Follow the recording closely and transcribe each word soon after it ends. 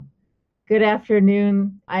Good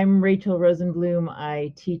afternoon. I'm Rachel Rosenblum.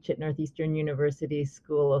 I teach at Northeastern University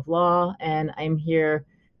School of Law, and I'm here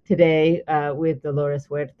today with Dolores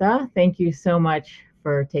Huerta. Thank you so much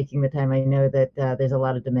for taking the time. I know that there's a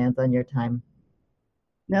lot of demands on your time.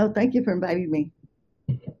 No, thank you for inviting me.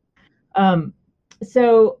 Um,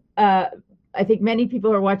 so I think many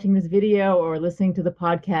people who are watching this video or listening to the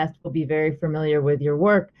podcast will be very familiar with your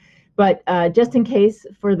work. But just in case,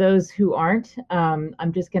 for those who aren't,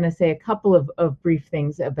 I'm just going to say a couple of brief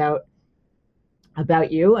things about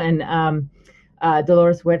you. And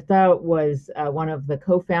Dolores Huerta was one of the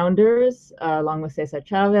co-founders, along with Cesar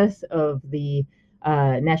Chavez, of the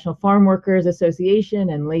National Farm Workers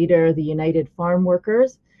Association and later the United Farm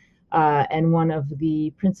Workers, and one of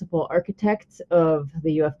the principal architects of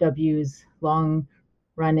the UFW's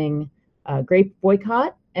long-running grape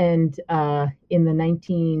boycott. And in the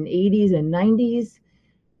 1980s and 90s,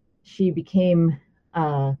 she became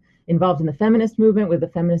involved in the feminist movement with the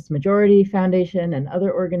Feminist Majority Foundation and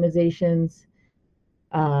other organizations.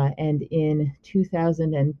 And in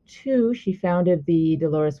 2002, she founded the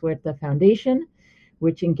Dolores Huerta Foundation,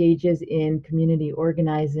 which engages in community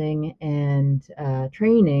organizing and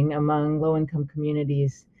training among low-income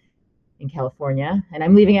communities in California. And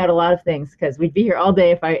I'm leaving out a lot of things because we'd be here all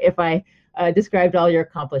day if I described all your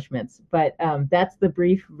accomplishments. But that's the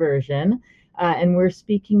brief version. And we're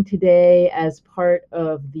speaking today as part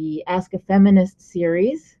of the Ask a Feminist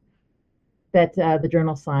series that the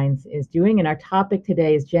journal Signs is doing. And our topic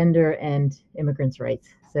today is gender and immigrants' rights.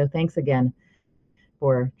 So thanks again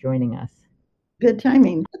for joining us. Good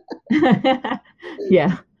timing.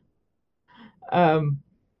 Yeah.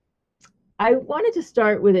 I wanted to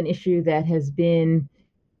start with an issue that has been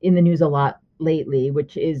in the news a lot lately,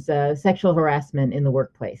 which is sexual harassment in the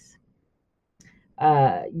workplace.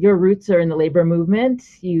 Your roots are in the labor movement.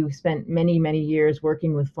 You spent many, many years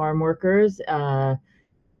working with farm workers,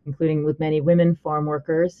 including with many women farm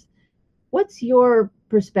workers. What's your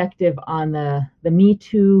perspective on the Me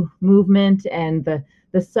Too movement and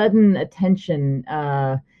the sudden attention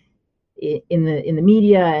in the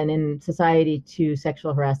media and in society to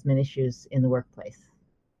sexual harassment issues in the workplace?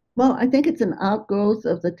 Well, I think it's an outgrowth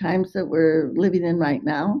of the times that we're living in right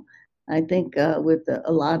now. I think with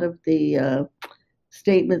a lot of the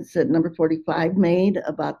statements that Number 45 made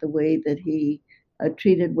about the way that he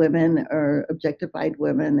treated women or objectified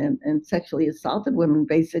women and sexually assaulted women,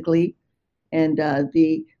 basically, and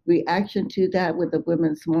the reaction to that with the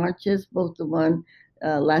women's marches, both the one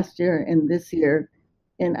last year and this year.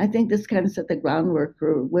 And I think this kind of set the groundwork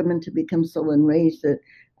for women to become so enraged that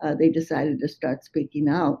they decided to start speaking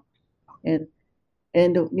out. And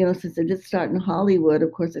since it did start in Hollywood,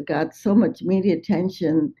 of course, it got so much media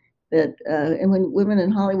attention that, and when women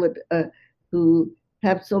in Hollywood who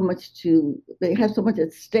have so much they have so much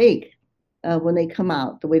at stake when they come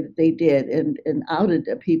out the way that they did and outed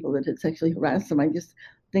people that had sexually harassed them. I just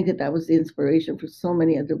think that was the inspiration for so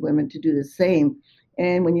many other women to do the same.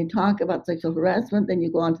 And when you talk about sexual harassment, then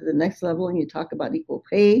you go on to the next level and you talk about equal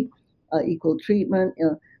pay, equal treatment,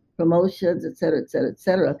 promotions, et cetera, et cetera, et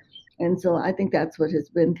cetera. And so I think that's what has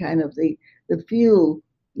been kind of the fuel,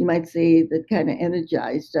 you might say, that kind of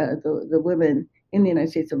energized the women in the United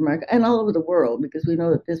States of America and all over the world, because we know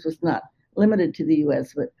that this was not limited to the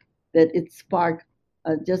U.S., but that it sparked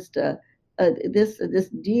this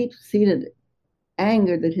deep-seated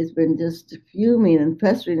anger that has been just fuming and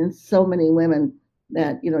festering in so many women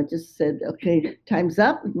that just said, okay, time's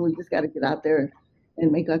up, and we just got to get out there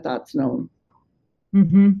and make our thoughts known.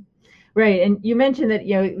 Mm-hmm. Right, and you mentioned that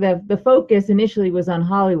the focus initially was on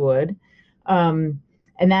Hollywood, and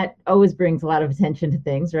that always brings a lot of attention to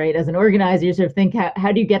things, right? As an organizer, you sort of think,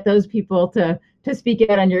 how do you get those people to speak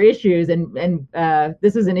out on your issues? And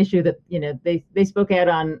this is an issue that they spoke out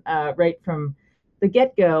on right from the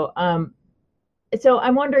get-go. So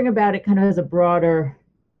I'm wondering about it kind of as a broader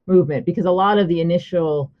movement, because a lot of the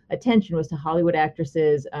initial attention was to Hollywood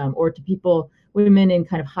actresses or to women in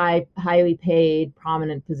kind of highly paid,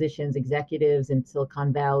 prominent positions, executives in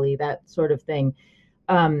Silicon Valley, that sort of thing.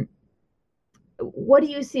 What do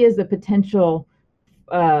you see as the potential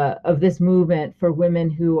of this movement for women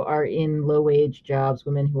who are in low-wage jobs,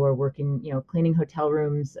 women who are working, cleaning hotel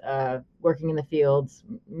rooms, working in the fields,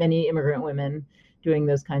 many immigrant women doing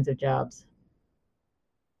those kinds of jobs?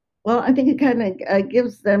 Well, I think it kind of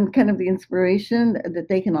gives them kind of the inspiration that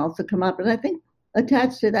they can also come up. And I think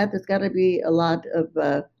attached to that, there's got to be a lot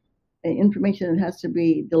of information that has to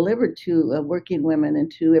be delivered to working women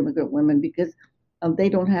and to immigrant women, because they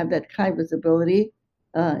don't have that kind of visibility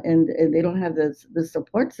and they don't have the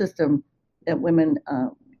support system that women,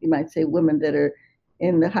 you might say women that are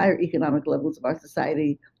in the higher economic levels of our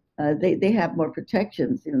society they have more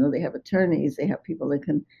protections. They have attorneys, they have people that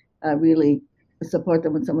can really support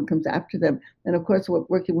them when someone comes after them. And of course,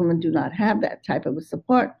 working women do not have that type of a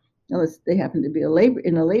support unless they happen to be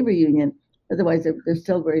in a labor union. Otherwise, they're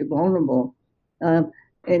still very vulnerable. Um,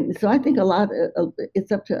 and so I think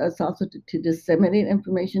it's up to us also to disseminate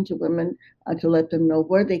information to women, to let them know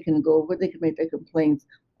where they can go, where they can make their complaints,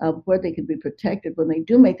 where they can be protected when they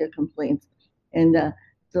do make their complaints. And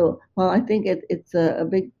so while I think it's a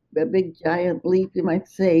big giant leap, you might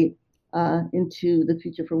say, into the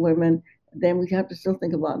future for women, then we have to still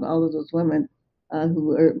think about all of those women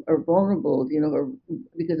who are vulnerable, or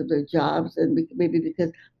because of their jobs, and maybe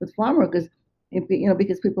because with farm workers,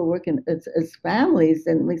 because people work as families,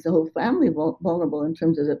 then it makes the whole family vulnerable in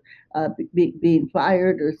terms of being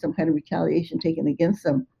fired or some kind of retaliation taken against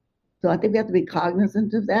them. So I think we have to be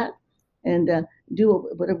cognizant of that and do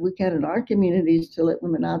whatever we can in our communities to let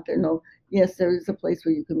women out there know, yes, there is a place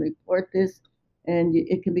where you can report this, and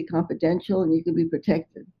it can be confidential and you can be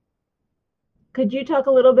protected. Could you talk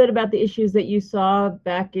a little bit about the issues that you saw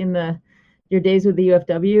back in your days with the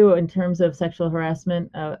UFW in terms of sexual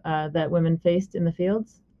harassment that women faced in the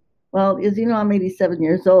fields? Well, as you know, I'm 87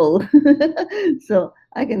 years old. So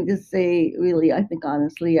I can just say, really, I think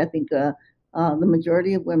honestly, I think the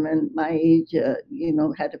majority of women my age,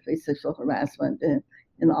 had to face sexual harassment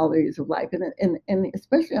in all areas of life, and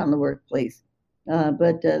especially on the workplace.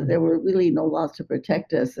 But there were really no laws to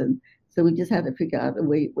protect us, and so we just had to figure out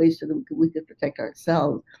ways so that we could protect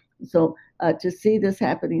ourselves. So to see this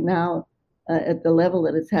happening now at the level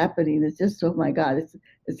that it's happening, it's just, oh my God,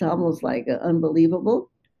 it's almost like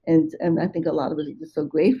unbelievable. And I think a lot of us are just so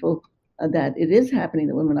grateful that it is happening,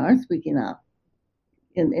 that women are speaking up,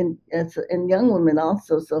 and young women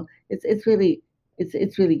also. So it's really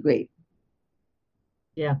great.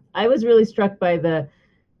 Yeah, I was really struck by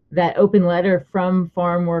that open letter from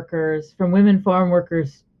women farm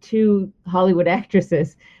workers to Hollywood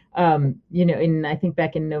actresses. I think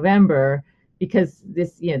back in November, because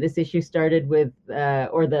this issue started with,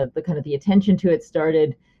 or the kind of the attention to it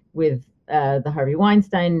started with the Harvey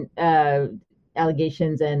Weinstein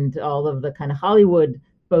allegations and all of the kind of Hollywood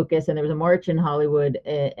focus. And there was a march in Hollywood,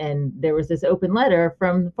 and there was this open letter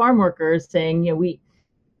from the farm workers saying,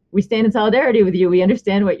 we stand in solidarity with you. We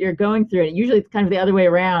understand what you're going through. And usually it's kind of the other way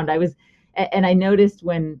around. I noticed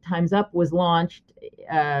when Time's Up was launched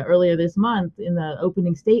earlier this month, in the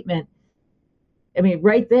opening statement, I mean,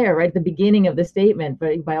 right there, right at the beginning of the statement,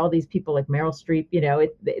 by all these people like Meryl Streep,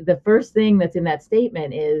 the first thing that's in that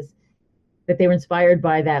statement is that they were inspired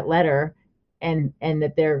by that letter, and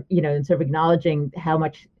that they're, and sort of acknowledging how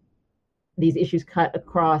much these issues cut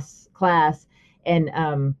across class.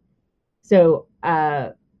 And so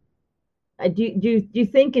do you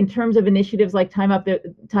think, in terms of initiatives like Time's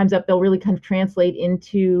Up, they'll really kind of translate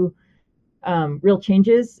into real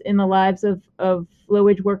changes in the lives of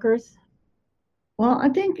low-wage workers? Well, I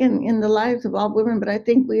think in the lives of all women, but I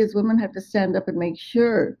think we as women have to stand up and make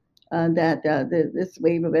sure that this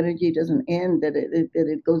wave of energy doesn't end, that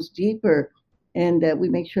it goes deeper, and that we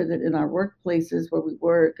make sure that in our workplaces where we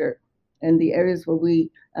work, and the areas where we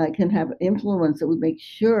can have influence, that we make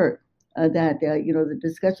sure that the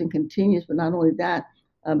discussion continues. But not only that,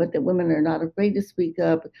 but that women are not afraid to speak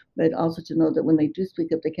up, but also to know that when they do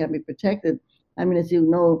speak up, they can be protected. I mean, as you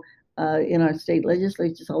know, in our state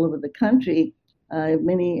legislatures all over the country,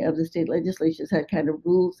 many of the state legislatures had kind of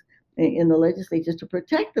rules in the legislatures to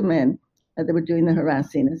protect the men that were doing the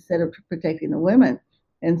harassing instead of protecting the women.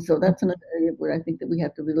 And so that's another area where I think that we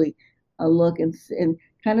have to really look and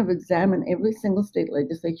kind of examine every single state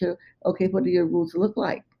legislature. Okay, what do your rules look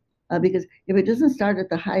like? Because if it doesn't start at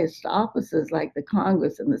the highest offices like the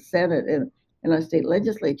Congress and the Senate and our state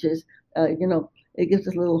legislatures, it gives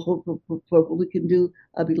us a little hope for what we can do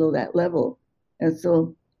below that level. And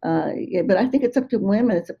so, but I think it's up to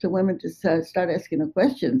women. It's up to women to start asking the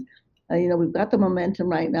questions. We've got the momentum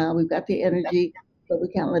right now. We've got the energy, but we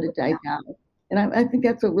can't let it die down. And I think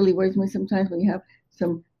that's what really worries me sometimes, when you have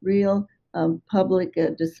some real public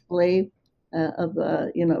display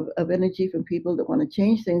of energy from people that want to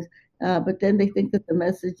change things, but then they think that the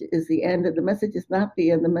message is the end, and the message is not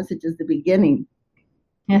the end. The message is the beginning.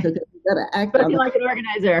 Yeah. So you got to act. But if you like an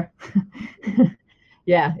organizer,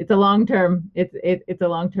 yeah, it's a long term. It's a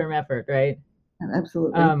long term effort, right?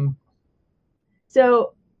 Absolutely.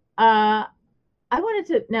 So I wanted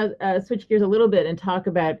to now switch gears a little bit and talk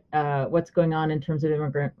about what's going on in terms of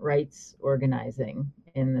immigrant rights organizing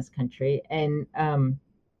in this country. And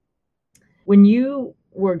when you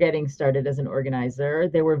were getting started as an organizer,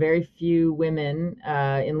 there were very few women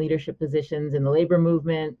in leadership positions in the labor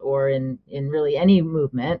movement or in really any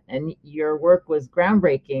movement. And your work was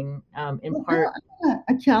groundbreaking, in Well, part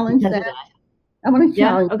I challenge because that. of that. I want to Yeah.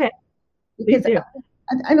 challenge Okay. Please because do.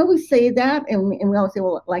 I know we say that, and we always say,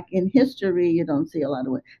 well, like in history, you don't see a lot of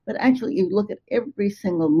women. But actually, you look at every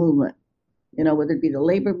single movement, whether it be the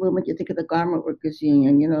labor movement, you think of the garment workers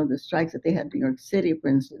union, the strikes that they had in New York City, for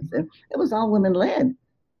instance, and it was all women led.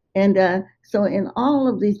 And so in all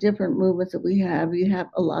of these different movements that we have, you have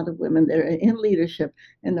a lot of women that are in leadership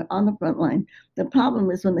and they're on the front line. The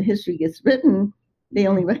problem is when the history gets written, they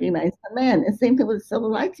only recognize the men. And same thing with the civil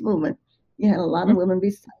rights movement. You had a lot of women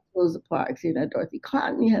besides Rosa Parks, Dorothy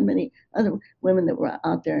Cotton, you had many other women that were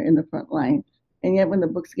out there in the front line. And yet when the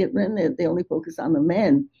books get written, they only focus on the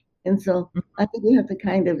men. And so I think we have to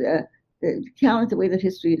kind of challenge the way that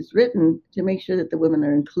history is written to make sure that the women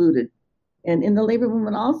are included. And in the labor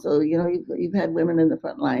movement also, you've had women in the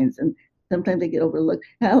front lines, and sometimes they get overlooked.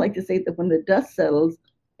 I like to say that when the dust settles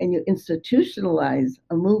and you institutionalize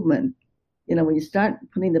a movement, when you start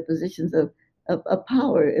putting the positions of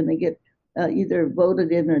power and they get either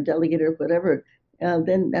voted in or delegated or whatever,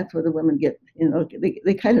 then that's where the women get,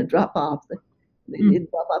 they kind of drop off. They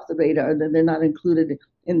drop off the radar, and then they're not included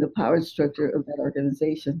in the power structure of that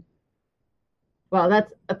organization. Well,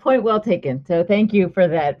 that's a point well taken. So thank you for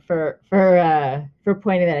that, for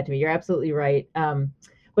pointing that out to me. You're absolutely right.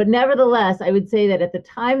 But nevertheless, I would say that at the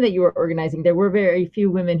time that you were organizing, there were very few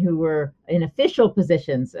women who were in official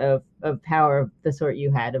positions of power of the sort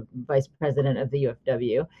you had, of vice president of the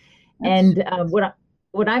UFW. And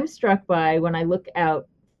what I'm struck by when I look out,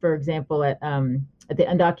 for example, at the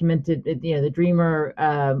undocumented, the Dreamer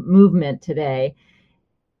movement today,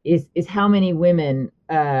 is how many women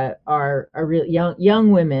are really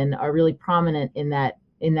young women are really prominent in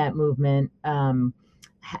that movement,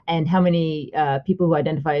 and how many people who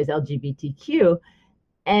identify as LGBTQ.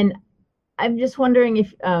 And I'm just wondering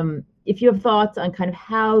if you have thoughts on kind of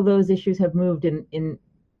how those issues have moved in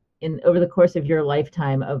over the course of your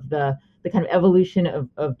lifetime, of the kind of evolution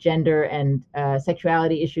of gender and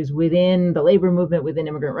sexuality issues within the labor movement, within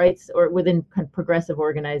immigrant rights, or within kind of progressive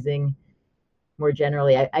organizing more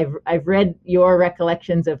generally. I've read your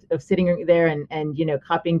recollections of sitting there and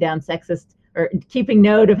copying down sexist, or keeping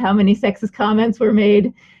note of how many sexist comments were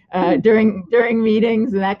made during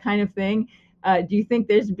meetings and that kind of thing. Do you think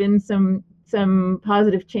there's been some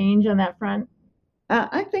positive change on that front?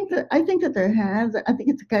 I think that there has. I think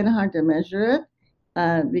it's kind of hard to measure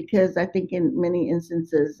it because I think in many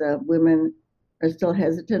instances women are still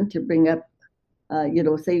hesitant to bring up.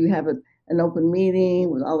 Say you have an open meeting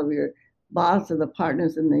with all of your boss or the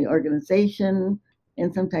partners in the organization,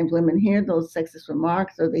 and sometimes women hear those sexist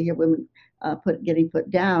remarks or they hear women getting put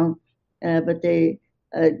down, but they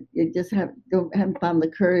just haven't found the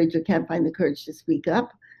courage or can't find the courage to speak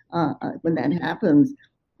up when that happens.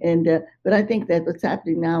 And but I think that what's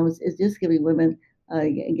happening now is just giving women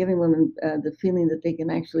the feeling that they can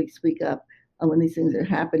actually speak up when these things are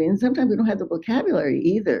happening. And sometimes we don't have the vocabulary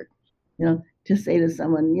either, to say to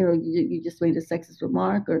someone, you just made a sexist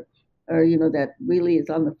remark, or that really is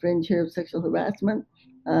on the fringe here of sexual harassment,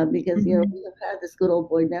 because we have had this good old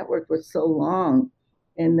boy network for so long,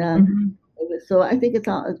 and so I think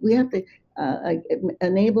we have to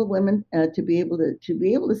enable women to be able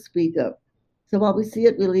to speak up. So while we see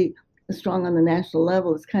it really strong on the national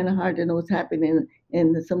level, it's kind of hard to know what's happening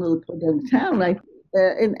in some little town. Like,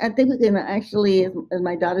 and I think we can actually, as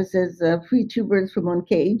my daughter says, free two birds from one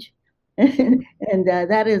cage, and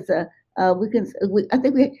that is I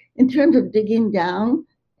think in terms of digging down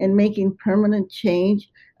and making permanent change,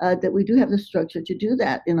 that we do have the structure to do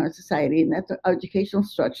that in our society, and that's our educational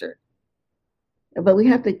structure. But we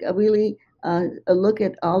have to really look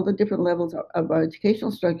at all the different levels of our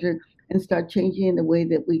educational structure and start changing the way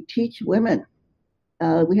that we teach women.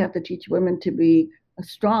 We have to teach women to be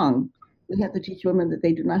strong. We have to teach women that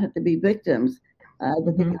they do not have to be victims,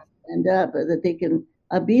 that they can stand up, that they can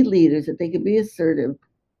be leaders, that they can be assertive,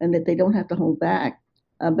 and that they don't have to hold back.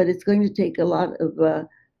 But it's going to take a lot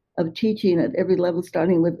of teaching at every level,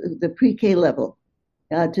 starting with the pre-K level,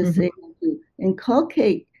 to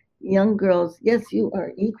inculcate young girls, yes, you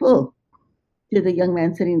are equal to the young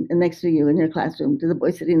man sitting next to you in your classroom, to the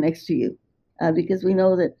boy sitting next to you. Because we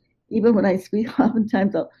know that even when I speak,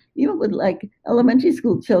 oftentimes even with like elementary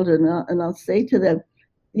school children, and I'll say to them,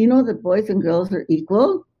 that boys and girls are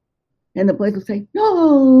equal? And the boys will say,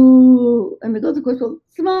 no. And the girls, of course, will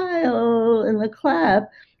smile and they'll clap.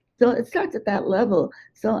 So it starts at that level.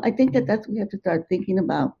 So I think that that's what we have to start thinking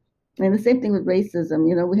about. And the same thing with racism.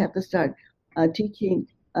 We have to start teaching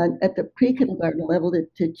at the pre-kindergarten level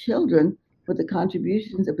to children for the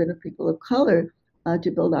contributions of better people of color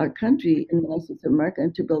to build our country in the United States of America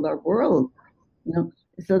and to build our world, you know,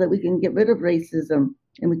 so that we can get rid of racism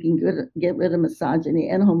and we can get rid of misogyny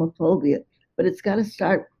and homophobia. But it's got to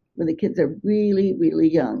start when the kids are really, really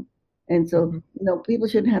young. And so, Mm-hmm. people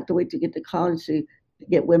shouldn't have to wait to get to college to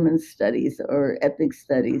get women's studies or ethnic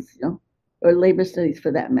studies, or labor studies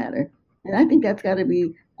for that matter. And I think that's got to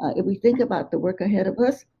be, if we think about the work ahead of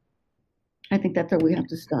us, I think that's where we have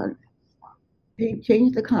to start.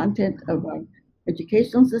 Change the content of our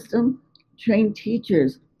educational system, train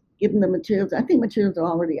teachers, give them the materials. I think materials are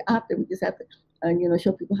already out there. We just have to,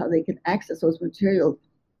 show people how they can access those materials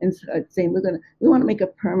and start saying we want to make a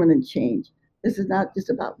permanent change. This is not just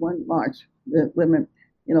about one march that women,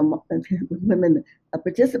 women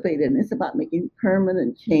participate in. It's about making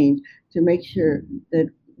permanent change to make sure that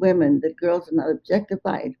that girls are not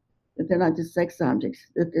objectified, that they're not just sex objects,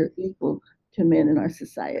 that they're equal to men in our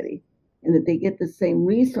society, and that they get the same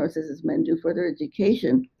resources as men do for their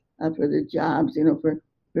education, for their jobs, for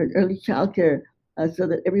early childcare, so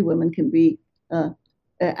that every woman can be uh,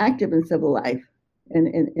 active in civil life and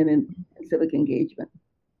in civic engagement.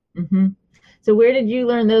 Mm-hmm. So where did you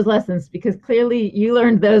learn those lessons? Because clearly you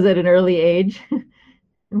learned those at an early age.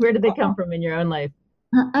 Where did they come from in your own life?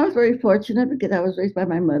 I was very fortunate because I was raised by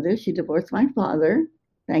my mother. She divorced my father,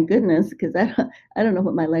 thank goodness, because I don't know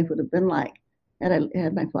what my life would have been like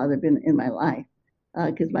had my father been in my life.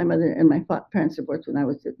 Because my mother and my parents divorced when I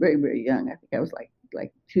was very, very young. I think I was like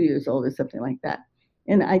 2 years old or something like that.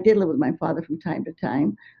 And I did live with my father from time to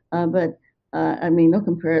time, but I mean, no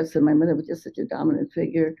comparison. My mother was just such a dominant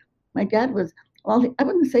figure. My dad was, well, I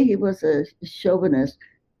wouldn't say he was a chauvinist,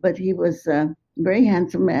 but he was a very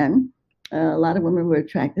handsome man. A lot of women were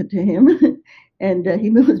attracted to him, and he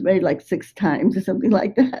was married like 6 times or something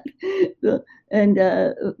like that. So, and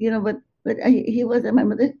he was. My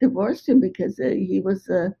mother divorced him because he was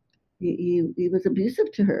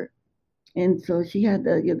abusive to her, and so she had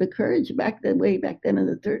the courage way back then in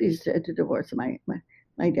the 30s to divorce my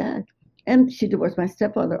dad, and she divorced my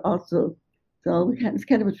stepfather also. So it's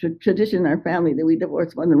kind of a tradition in our family that we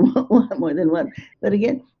divorce more than one. But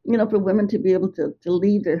again, for women to be able to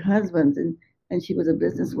leave their husbands, and she was a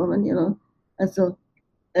businesswoman, and so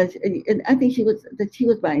and I think she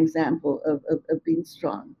was my example of being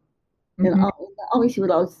strong. And Mm-hmm. always she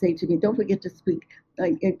would always say to me, "Don't forget to speak.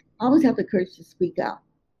 Always have the courage to speak out,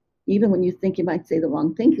 even when you think you might say the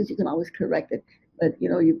wrong thing, because you can always correct it. But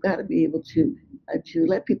you've got to be able to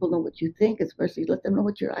let people know what you think, especially let them know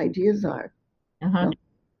what your ideas are. Uh-huh.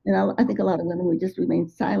 So, I think a lot of women we just remain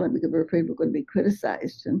silent because we're afraid we're going to be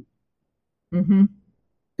criticized. And Mm-hmm.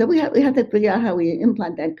 so we have to figure out how we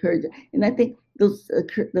implant that courage. And I think those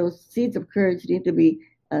seeds of courage need to be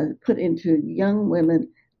put into young women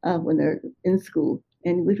when they're in school.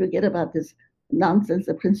 And we forget about this nonsense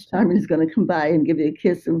that Prince Charming is going to come by and give you a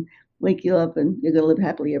kiss and wake you up and you're going to live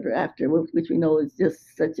happily ever after, which we know is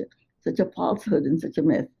just such a falsehood and such a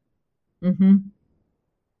myth. Mm-hmm.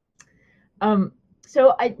 Um,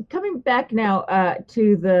 so coming back now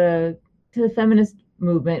to the feminist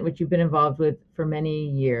movement, which you've been involved with for many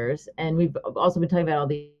years, and we've also been talking about all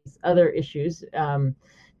these other issues.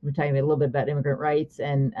 We're talking a little bit about immigrant rights,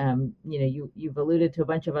 and you've alluded to a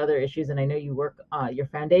bunch of other issues, and I know your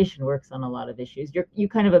foundation works on a lot of issues. You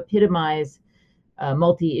kind of epitomize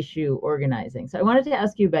multi-issue organizing. So I wanted to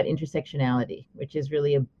ask you about intersectionality, which is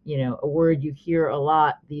really a word you hear a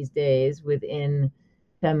lot these days within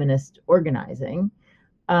feminist organizing.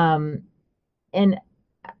 And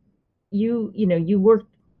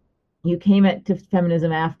you came to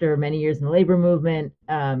feminism after many years in the labor movement.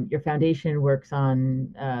 Your foundation works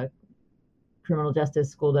on criminal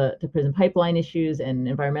justice, school to prison pipeline issues, and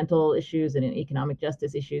environmental issues, and economic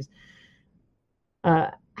justice issues.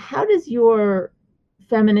 How does your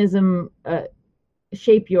feminism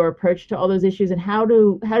shape your approach to all those issues, and how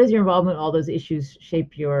does your involvement in all those issues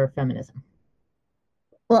shape your feminism?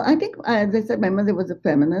 Well, I think, as I said, my mother was a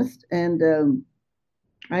feminist, and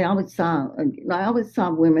I always saw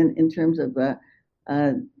women in terms of uh,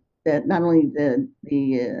 that not only the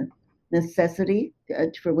necessity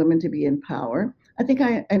for women to be in power. I think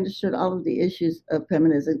I understood all of the issues of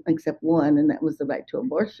feminism except one, and that was the right to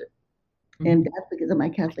abortion. And that's because of my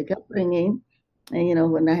Catholic upbringing.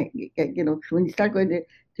 And when you start going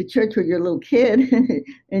to church with your little kid,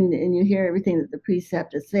 and you hear everything that the priests have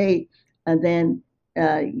to say, and then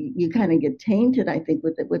you kind of get tainted, I think,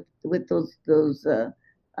 with those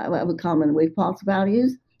I would call them in a way false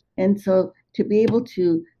values. And so to be able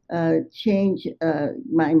to change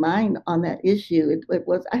my mind on that issue, it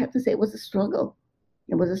was, I have to say, it was a struggle.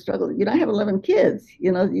 it was a struggle. I have 11 kids,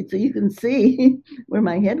 so you can see where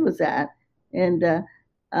my head was at. And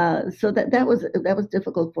so that was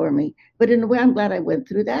difficult for me. But in a way, I'm glad I went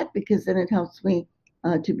through that, because then it helps me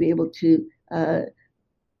to be able to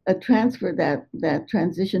transfer that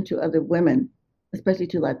transition to other women, especially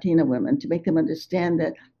to Latina women, to make them understand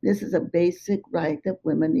that this is a basic right that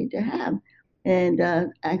women need to have, and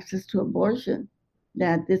access to abortion,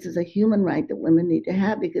 that this is a human right that women need to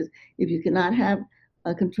have, because if you cannot have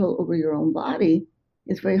control over your own body,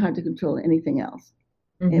 it's very hard to control anything else.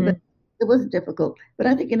 But it was difficult. But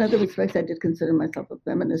I think in other respects, I did consider myself a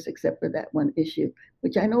feminist, except for that one issue,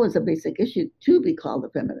 which I know is a basic issue to be called a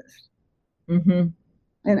feminist.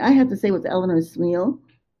 And I have to say, with Eleanor Smeal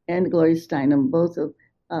and Gloria Steinem, both of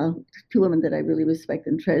two women that I really respect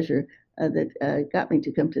and treasure, that got me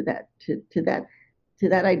to come to that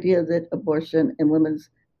idea that abortion and women's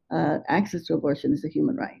access to abortion is a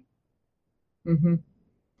human right.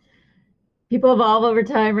 People evolve over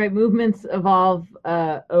time, right? Movements evolve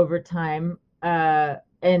over time.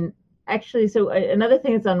 And actually, so another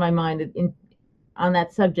thing that's on my mind on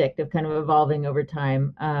that subject of kind of evolving over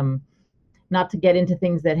time, not to get into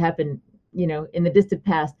things that happen, in the distant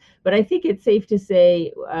past, but I think it's safe to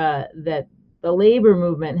say that the labor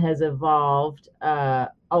movement has evolved a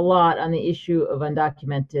lot on the issue of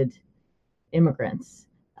undocumented immigrants,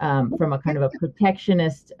 from a kind of a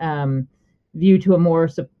protectionist view to a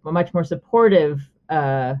much more supportive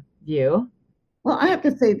view. Well, I have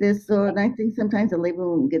to say this, and I think sometimes the labor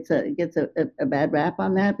movement gets a bad rap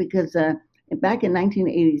on that, because back in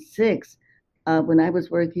 1986, when I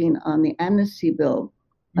was working on the amnesty bill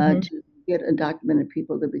to get undocumented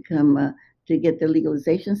people to get their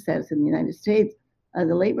legalization status in the United States,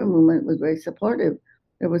 the labor movement was very supportive.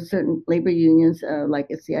 There were certain labor unions like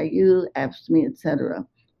SEIU, AFSCME, et cetera,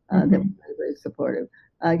 that were very, very supportive.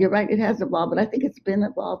 You're right, it has evolved, but I think it's been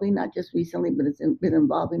evolving, not just recently, but it's been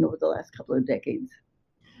evolving over the last couple of decades.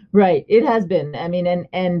 Right, it has been. I mean,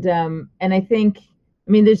 and I think,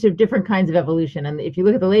 there's different kinds of evolution. And if you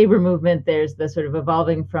look at the labor movement, there's the sort of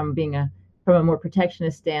evolving from from a more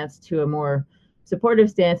protectionist stance to a more supportive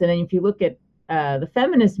stance. And then if you look at the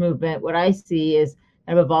feminist movement, what I see is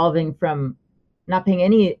kind of evolving from not paying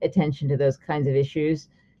any attention to those kinds of issues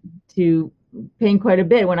to paying quite a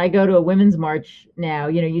bit. When I go to a women's march now,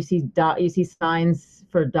 you see signs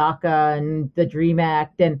for DACA and the DREAM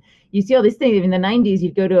Act, and you see all these things. In the 90s,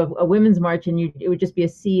 you'd go to a women's march and it would just be a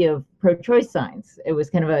sea of pro-choice signs. It was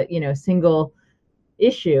kind of a single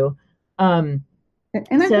issue. And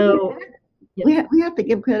I think we have to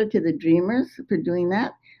give credit to the Dreamers for doing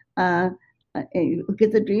that.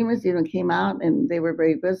 Because the Dreamers, came out and they were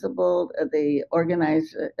very visible. They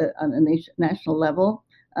organized on a national level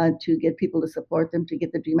to get people to support them, to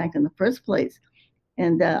get the DREAM Act in the first place,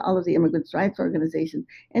 and all of the immigrants' rights organizations.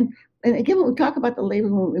 And again, when we talk about the labor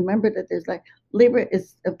movement, remember that there's labor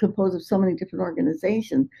is composed of so many different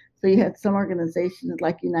organizations. So you had some organizations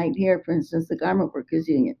like Unite Here, for instance, the Garment Workers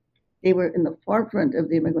Union. They were in the forefront of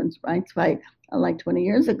the immigrants' rights fight like 20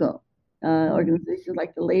 years ago. Organizations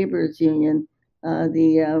like the Laborers Union,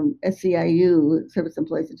 the SEIU, Service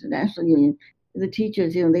Employees International Union, the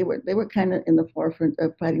teachers, they were kind of in the forefront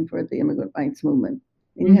of fighting for the immigrant rights movement.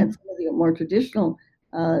 And you had some of the more traditional,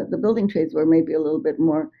 the building trades were maybe a little bit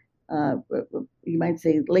more, you might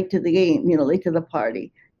say, late to the game, late to the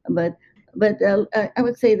party. But I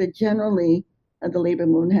would say that generally the labor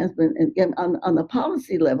movement has been, again, on the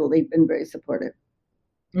policy level, they've been very supportive.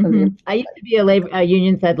 I used to be a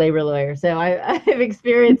union-fed labor lawyer, so I've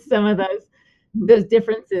experienced some of those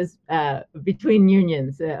differences between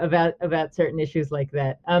unions about certain issues like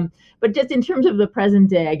that. But just in terms of the present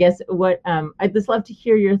day, I guess I'd just love to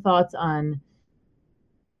hear your thoughts on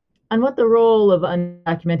what the role of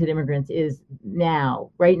undocumented immigrants is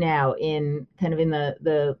right now in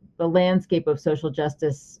the landscape of social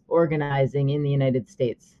justice organizing in the United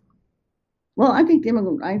States. Well, I think the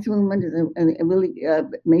immigrant rights movement is a really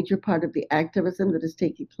major part of the activism that is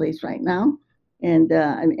taking place right now. And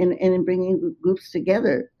in bringing groups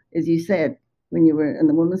together, as you said, when you were in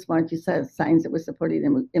the Women's March, you saw signs that were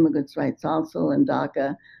supporting immigrants' rights also, and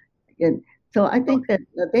DACA. And so I think that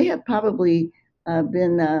they have probably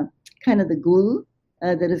been kind of the glue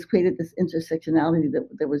that has created this intersectionality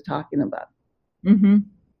that we're talking about.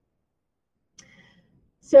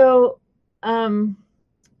 So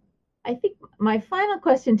I think my final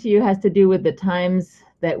question to you has to do with the times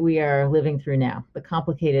that we are living through now, the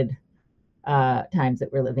complicated times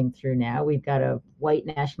that we're living through now. We've got a white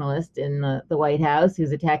nationalist in the White House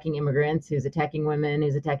who's attacking immigrants, who's attacking women,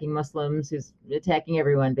 who's attacking Muslims, who's attacking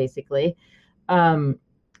everyone, basically. And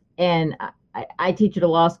I teach at a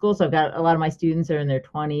law school, so I've got a lot of my students are in their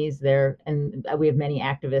 20s. And we have many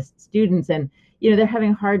activist students, and they're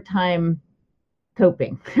having a hard time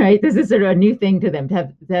coping. Right, this is sort of a new thing to them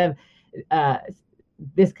to have uh,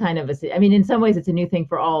 this kind of a. I mean, in some ways, it's a new thing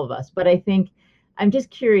for all of us. But I think I'm just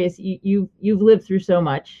curious. You've lived through so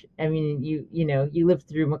much. I mean, you lived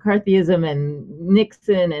through McCarthyism and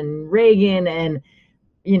Nixon and Reagan and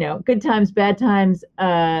good times, bad times.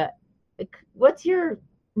 What's your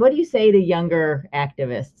what do you say to younger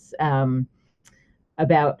activists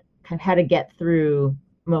about kind of how to get through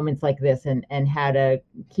moments like this and how to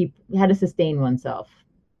sustain oneself?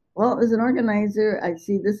 Well, as an organizer, I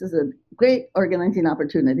see this as a great organizing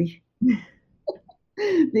opportunity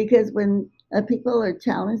because when people are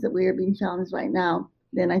challenged, that we are being challenged right now,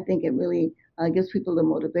 then I think it really gives people the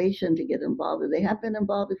motivation to get involved. If they have been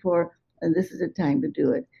involved before, and this is the time to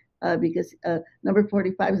do it. Because number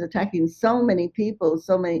 45 is attacking so many people,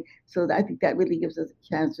 so I think that really gives us a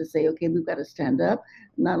chance to say, okay, we've got to stand up,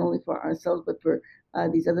 not only for ourselves, but for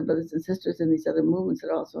these other brothers and sisters and these other movements that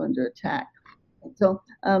are also under attack. So,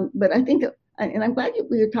 but I think, and I'm glad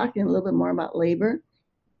we were talking a little bit more about labor,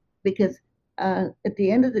 because at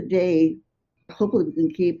the end of the day, hopefully we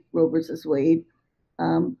can keep Roe versus Wade.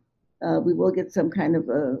 Um, we will get some kind of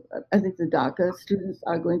I think the DACA students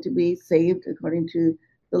are going to be saved according to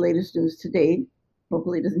the latest news today.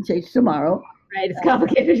 Hopefully it doesn't change tomorrow. Right, it's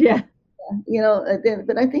complicated, yeah.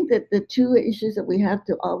 But I think that the two issues that we have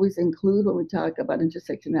to always include when we talk about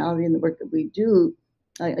intersectionality and the work that we do,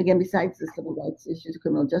 again, besides the civil rights issues,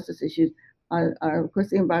 criminal justice issues, are of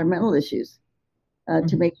course the environmental issues.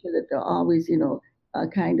 To make sure that they're always,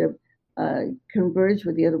 kind of converge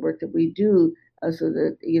with the other work that we do, so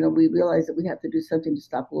that we realize that we have to do something to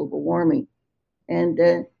stop global warming. And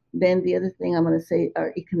then the other thing I'm going to say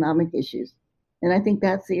are economic issues. And I think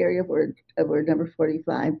that's the area where number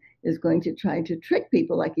 45 is going to try to trick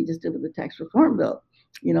people like he just did with the tax reform bill,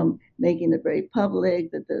 making it very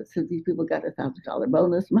public that so these people got $1,000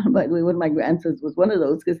 bonus. By the way, one of my grandsons was one of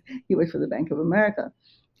those because he worked for the Bank of America.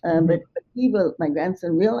 But my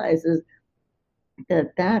grandson realizes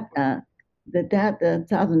that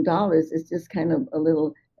 $1,000 is just kind of a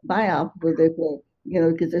little buy-off where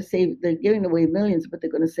because they're giving away millions, but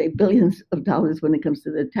they're going to save billions of dollars when it comes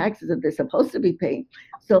to the taxes that they're supposed to be paying.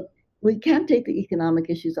 So we can't take the economic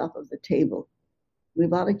issues off of the table.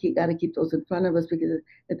 We've got to keep those in front of us, because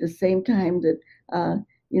at the same time that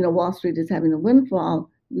Wall Street is having a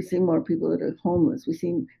windfall, we see more people that are homeless. We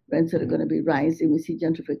see rents that are going to be rising. We see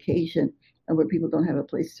gentrification, and where people don't have a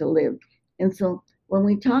place to live. And so when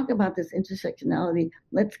we talk about this intersectionality,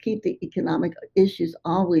 let's keep the economic issues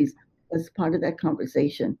always as part of that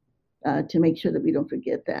conversation, to make sure that we don't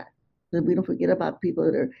forget that we don't forget about people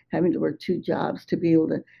that are having to work two jobs to be able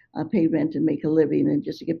to pay rent and make a living and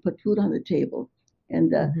just to put food on the table.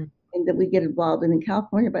 And that we get involved. And in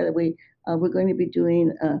California, by the way, we're going to be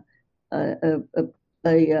doing a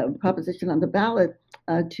proposition on the ballot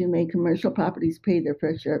to make commercial properties pay their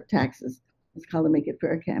fair share of taxes. It's called the Make It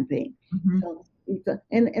Fair campaign.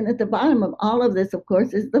 And at the bottom of all of this, of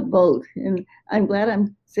course, is the vote. And I'm glad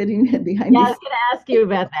I'm sitting behind. Yeah, I was going to ask you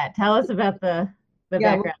about that. Tell us about the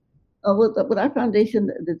background. With our foundation,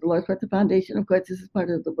 the Dolores Huerta Foundation, of course, this is part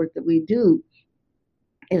of the work that we do,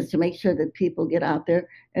 is to make sure that people get out there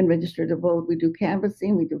and register to vote. We do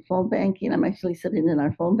canvassing, we do phone banking. I'm actually sitting in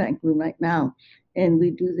our phone bank room right now, and we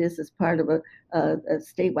do this as part of a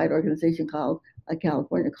statewide organization called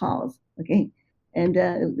California Calls. Okay, and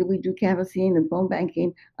we do canvassing and phone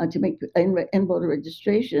banking to make and voter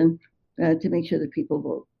registration to make sure that people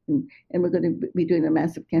vote. And we're going to be doing a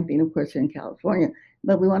massive campaign, of course, here in California.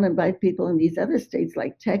 But we want to invite people in these other states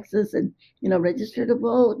like Texas and, register to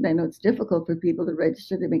vote. And I know it's difficult for people to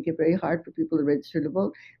register. They make it very hard for people to register to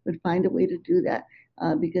vote, but find a way to do that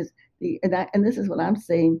because and this is what I'm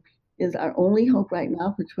saying is our only hope right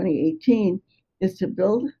now for 2018 is to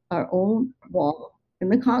build our own wall in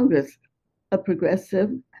the Congress of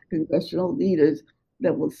progressive congressional leaders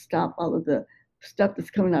that will stop all of the stuff that's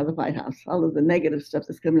coming out of the White House, all of the negative stuff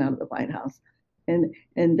that's coming out of the White House. And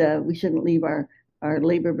we shouldn't leave our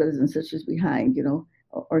labor brothers and sisters behind,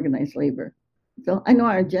 organized labor. So I know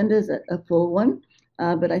our agenda is a full one,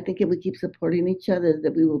 but I think if we keep supporting each other,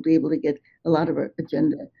 that we will be able to get a lot of our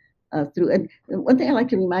agenda through. And one thing I like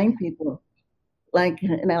to remind people,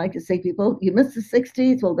 and I like to say, people, you missed the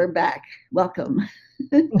 60s, well, they're back. Welcome.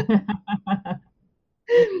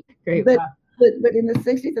 Great. But in the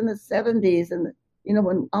 60s and the 70s, and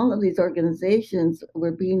when all of these organizations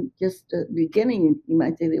were being just beginning, you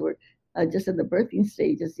might say they were just in the birthing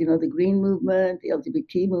stages, the Green Movement, the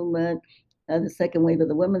LGBT movement, the second wave of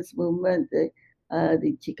the women's movement, the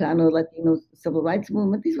the Chicano Latino civil rights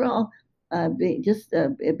movement. These were all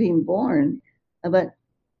being born. But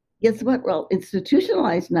guess what? We're all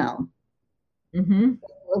institutionalized now. Mm-hmm.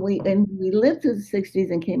 We lived through the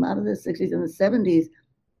 60s and came out of the 60s and the 70s,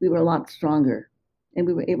 we were a lot stronger. And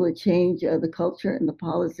we were able to change the culture and the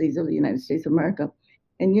policies of the United States of America.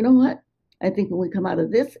 And you know what? I think when we come out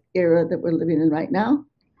of this era that we're living in right now,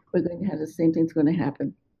 we're going to have the same thing's going to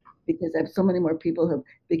happen, because I have so many more people have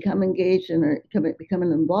become engaged and are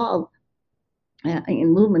becoming involved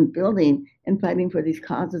in movement building and fighting for these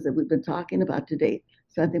causes that we've been talking about today.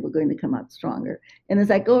 So I think we're going to come out stronger. And as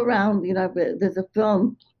I go around, there's a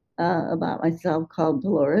film about myself called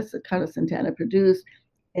Dolores that Carlos Santana produced,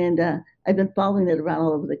 and I've been following it around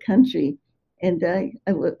all over the country. And I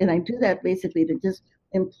do that basically to just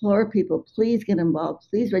implore people, please get involved,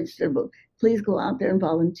 please register to vote, please go out there and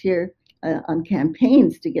volunteer on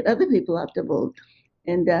campaigns to get other people out to vote.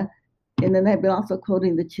 And then I've been also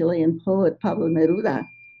quoting the Chilean poet Pablo Neruda,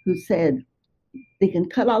 who said, they can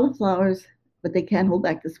cut all the flowers, but they can't hold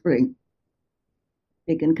back the spring.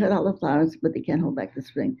 They can cut all the flowers, but they can't hold back the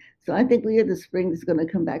spring. So I think we are the spring that's going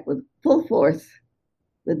to come back with full force,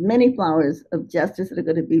 with many flowers of justice that are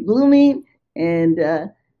going to be blooming, and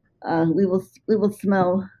we will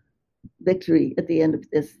smell victory at the end of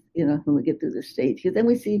this, when we get through this stage. Because then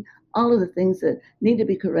we see all of the things that need to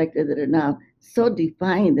be corrected that are now so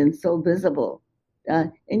defined and so visible.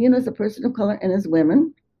 And as a person of color and as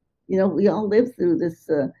women, we all live through this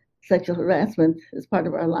sexual harassment as part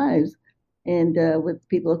of our lives. And with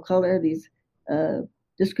people of color, these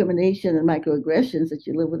discrimination and microaggressions that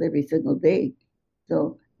you live with every single day.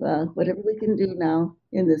 So whatever we can do now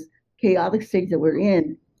in this chaotic stage that we're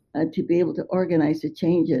in to be able to organize to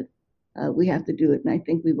change it, we have to do it. And I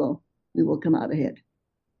think we will come out ahead.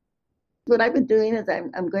 What I've been doing is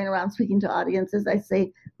I'm going around speaking to audiences. I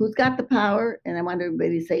say, who's got the power? And I want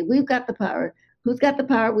everybody to say, we've got the power. Who's got the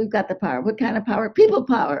power? We've got the power. What kind of power? People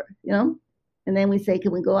power, And then we say,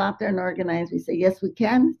 can we go out there and organize? We say, yes, we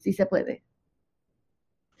can. Si se puede.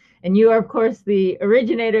 And you are, of course, the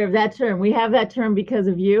originator of that term. We have that term because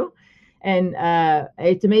of you. And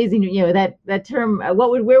it's amazing, that term.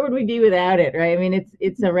 Where would we be without it, right? I mean,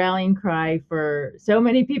 it's a rallying cry for so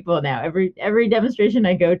many people now. Every demonstration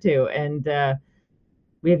I go to, and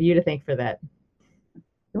we have you to thank for that.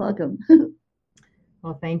 You're welcome.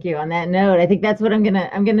 Well, thank you. On that note, I think that's what I'm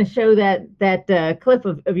gonna show that clip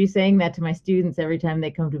of you saying that to my students every time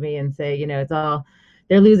they come to me and say,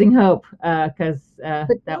 they're losing hope because that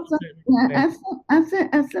was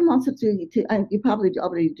ask them also to you probably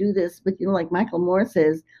already do this, but like Michael Moore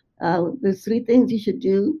says, there's 3 things you should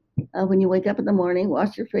do when you wake up in the morning: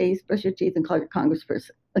 wash your face, brush your teeth, and call your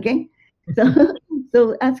congressperson. Okay,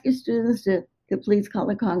 so ask your students to please call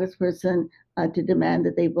a congressperson to demand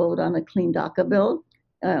that they vote on a clean DACA bill,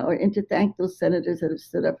 and to thank those senators that have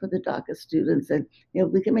stood up for the DACA students. And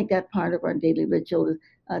we can make that part of our daily ritual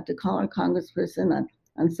to call our congressperson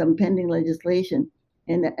on some pending legislation.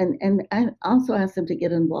 And I also ask them to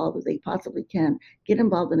get involved if they possibly can. Get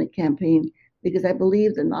involved in a campaign, because I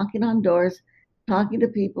believe that knocking on doors, talking to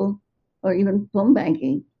people, or even phone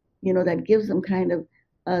banking, that gives them kind of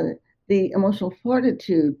the emotional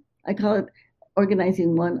fortitude. I call it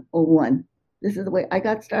organizing 101. This is the way I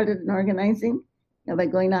got started in organizing, by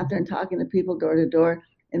going out there and talking to people door to door,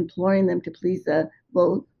 imploring them to please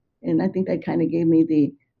vote. And I think that kind of gave me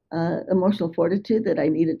the emotional fortitude that I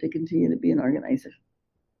needed to continue to be an organizer.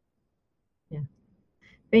 Yeah.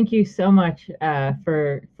 Thank you so much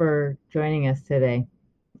for joining us today.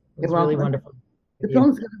 It was really wonderful. The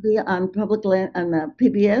film is going to be on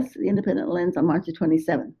PBS, The Independent Lens, on March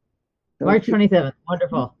 27th. So March 27th.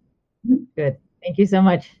 Wonderful. Good. Thank you so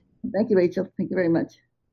much. Thank you, Rachel. Thank you very much.